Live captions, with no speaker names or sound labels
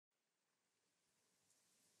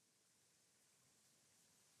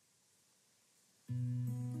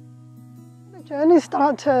Journey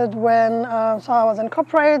started when so I was in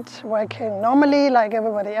corporate, working normally like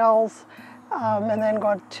everybody else, and then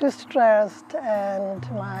got too stressed and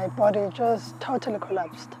my body just totally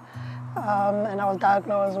collapsed. And I was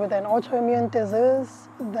diagnosed with an autoimmune disease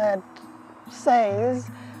that says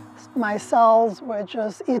my cells were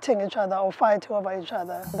just eating each other or fighting over each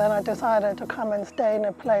other. Then I decided to come and stay in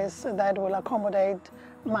a place that will accommodate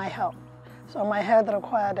my health. So my health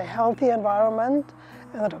required a healthy environment,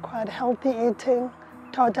 it required healthy eating,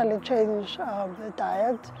 totally changed the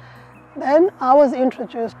diet. Then I was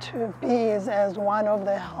introduced to bees as one of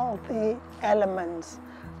the healthy elements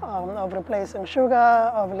of replacing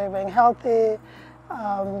sugar, of living healthy.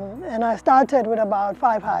 And I started with about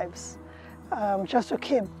 5 hives just to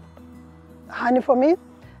keep honey for me,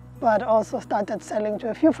 but also started selling to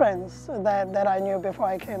a few friends that I knew before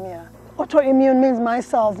I came here. Autoimmune means my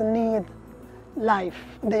cells need life.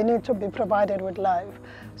 They need to be provided with life.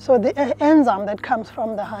 So the enzyme that comes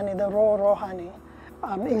from the honey, the raw honey,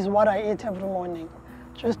 is what I eat every morning,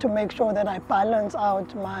 just to make sure that I balance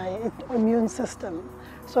out my immune system.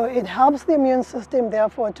 So it helps the immune system,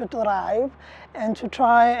 therefore, to thrive and to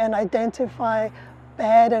try and identify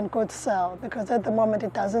bad and good cell, because at the moment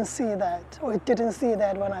it doesn't see that, or it didn't see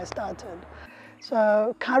that when I started.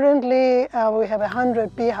 So currently we have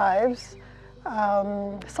 100 beehives.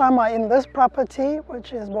 Some are in this property,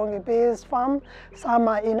 which is Bongi Bee's farm. Some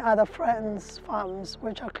are in other friends' farms,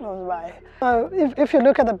 which are close by. So if you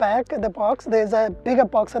look at the back of the box, there's a bigger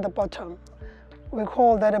box at the bottom. We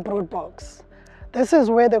call that a brood box. This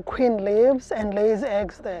is where the queen lives and lays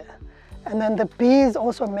eggs there. And then the bees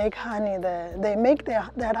also make honey there. They make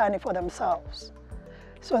that honey for themselves.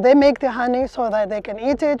 So they make the honey so that they can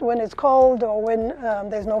eat it when it's cold or when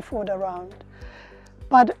there's no food around.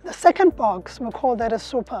 But the second box, we call that a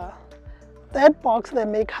super. That box, they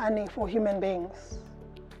make honey for human beings.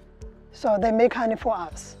 So they make honey for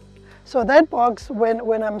us. So that box,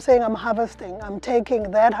 when I'm saying I'm harvesting, I'm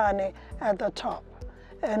taking that honey at the top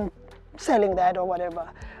and selling that or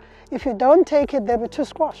whatever. If you don't take it, they'll be too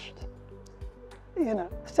squashed. You know,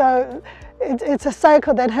 so it's a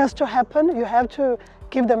cycle that has to happen. You have to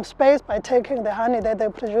give them space by taking the honey that they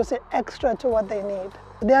produce extra to what they need.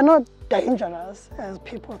 They are not dangerous as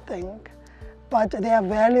people think, but they are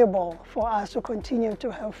valuable for us to continue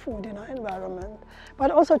to have food in our environment,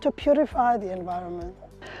 but also to purify the environment.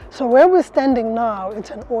 So where we're standing now,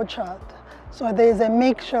 it's an orchard. So there's a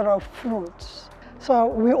mixture of fruits. So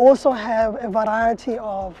we also have a variety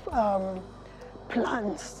of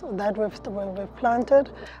plants that we've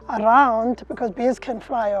planted around, because bees can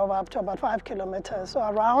fly over up to about 5 kilometers. So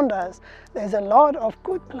around us, there's a lot of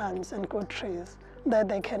good plants and good trees that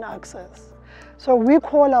they can access. So we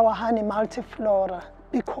call our honey multiflora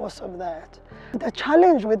because of that. The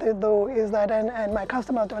challenge with it though is that, and my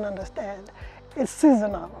customers don't understand, it's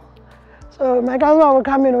seasonal. So my customer will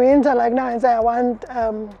come in winter like now and say, I want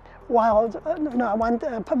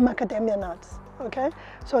macadamia nuts. Okay,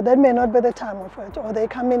 so that may not be the time of it. Or they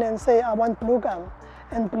come in and say, I want blue gum.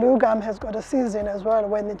 And blue gum has got a season as well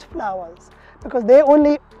when it flowers, because they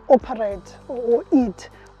only operate or eat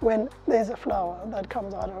when there's a flower that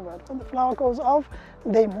comes out of it. When the flower goes off,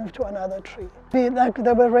 they move to another tree. Like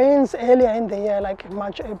there were rains earlier in the year, like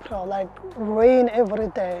March, April, like rain every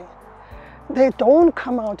day. They don't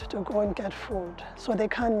come out to go and get food, so they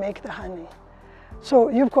can't make the honey. So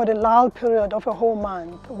you've got a lull period of a whole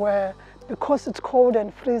month where, because it's cold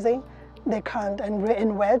and freezing, they can't,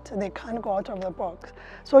 and wet, they can't go out of the box.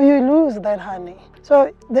 So you lose that honey.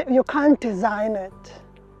 So you can't design it,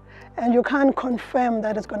 and you can't confirm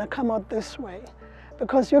that it's going to come out this way.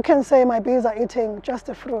 Because you can say my bees are eating just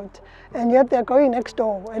the fruit, and yet they're going next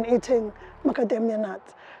door and eating macadamia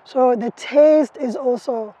nuts. So the taste is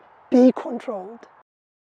also bee controlled.